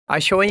I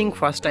showing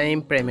first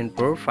time payment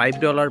proof,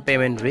 $5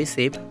 payment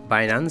received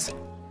Binance.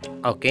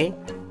 Okay,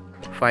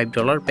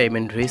 $5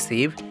 payment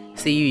received.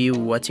 See you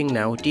watching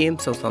now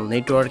TM Social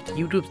Network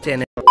YouTube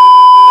channel.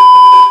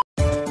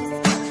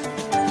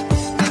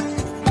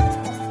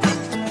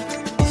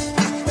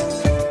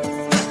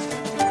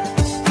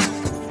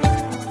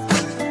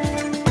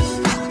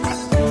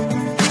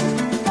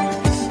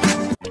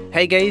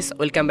 Hey guys,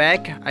 welcome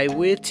back. I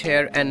will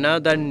share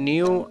another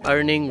new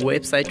earning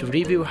website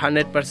review,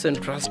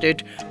 100%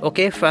 trusted.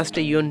 Okay, first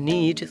you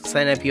need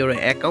sign up your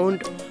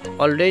account.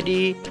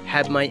 Already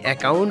have my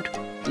account,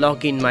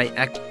 log in my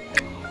account,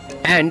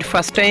 and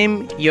first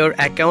time your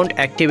account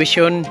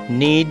activation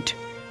need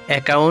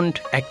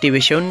account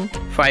activation,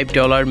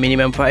 $5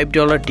 minimum,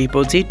 $5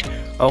 deposit.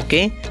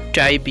 Okay,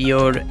 type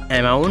your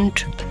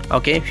amount.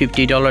 Okay,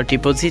 $50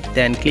 deposit,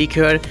 then click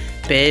here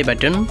pay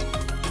button.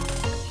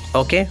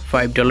 Okay,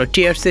 $5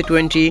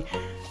 TRC20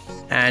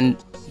 and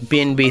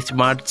BNB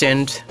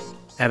merchants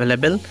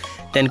available.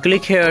 Then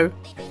click here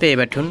pay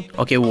button.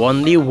 Okay,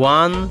 only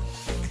 1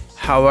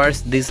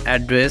 hours this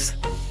address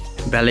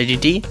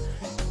validity.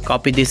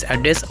 Copy this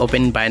address,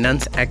 open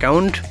Binance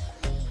account.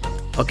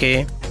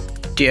 Okay,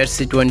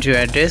 TRC20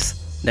 address,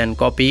 then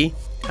copy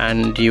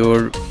and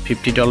your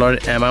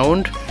 $50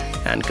 amount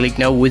and click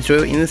now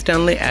withdraw.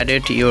 Instantly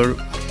added your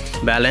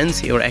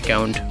balance, your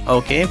account.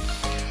 Okay,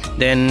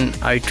 then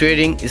I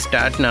trading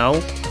start now.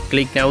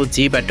 Click now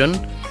G button.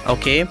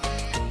 Okay,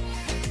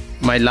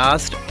 my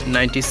last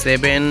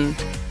 $97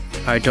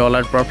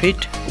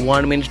 profit,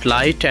 1 minute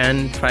light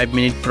and 5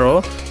 minute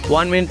pro.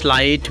 1 minute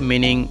light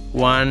meaning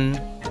 1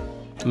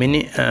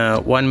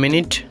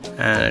 minute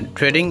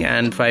trading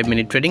and 5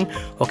 minute trading.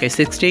 Okay,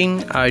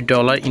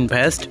 $16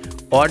 invest,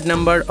 odd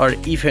number or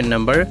even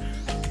number.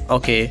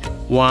 Okay,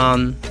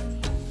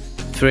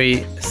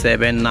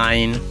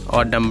 1379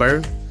 odd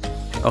number.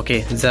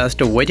 Okay,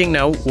 just waiting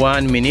now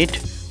 1 minute.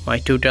 My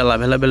total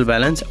available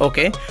balance.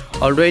 Okay,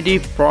 already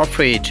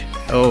profit.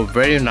 Oh,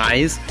 very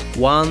nice,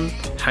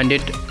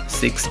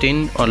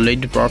 116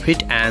 already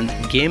profit and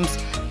games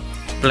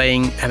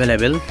playing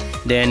available.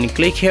 Then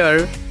click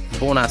here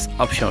bonus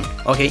option.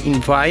 Okay,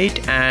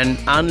 invite and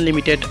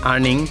unlimited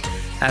earning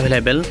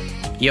available.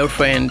 Your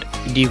friend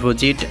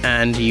deposit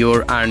and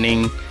your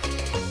earning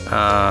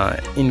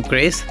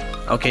increase.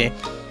 Okay,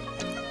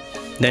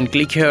 then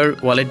click here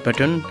wallet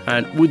button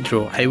and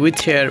withdraw. I will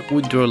share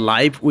withdraw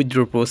live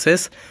withdraw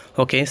process.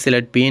 Okay,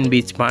 select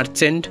BNB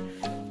merchant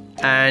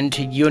and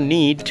you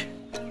need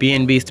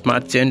BNB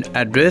merchant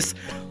address.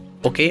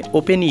 Okay,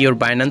 open your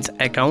Binance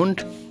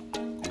account.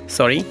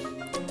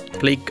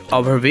 Click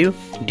overview,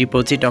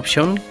 deposit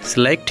option,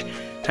 select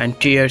and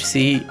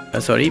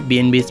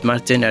BNB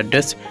merchant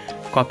address.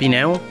 Copy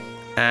now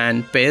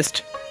and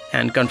paste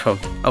and confirm.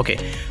 Okay,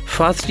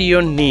 first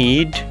you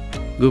need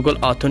Google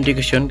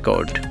authentication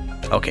code.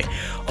 Okay,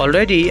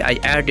 already I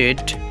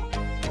added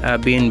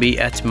BNB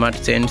as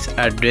merchant's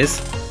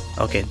address.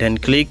 Okay, then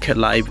click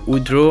live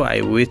withdraw.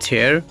 I will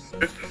share.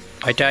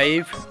 I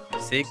type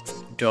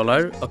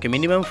 $6. Okay,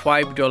 minimum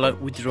 $5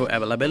 withdraw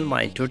available.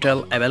 My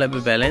total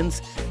available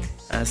balance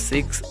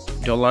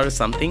 $6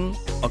 something.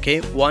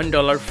 Okay,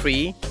 $1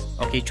 free.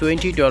 Okay,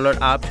 $20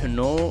 up,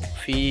 no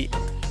fee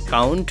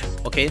count.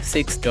 Okay,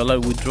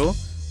 $6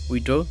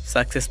 withdraw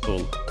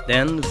successful.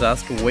 Then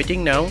just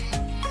waiting now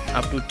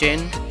up to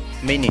 10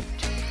 minutes.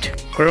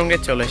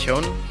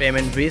 Congratulations,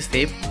 payment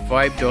received,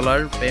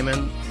 $5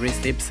 payment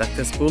received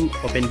successful.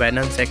 Open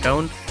Binance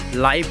account,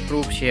 live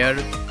proof share.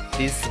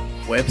 This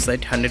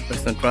website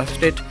 100%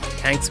 trusted.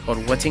 Thanks for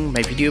watching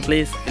my video.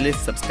 Please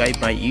subscribe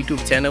my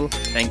YouTube channel.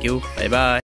 Thank you. Bye bye.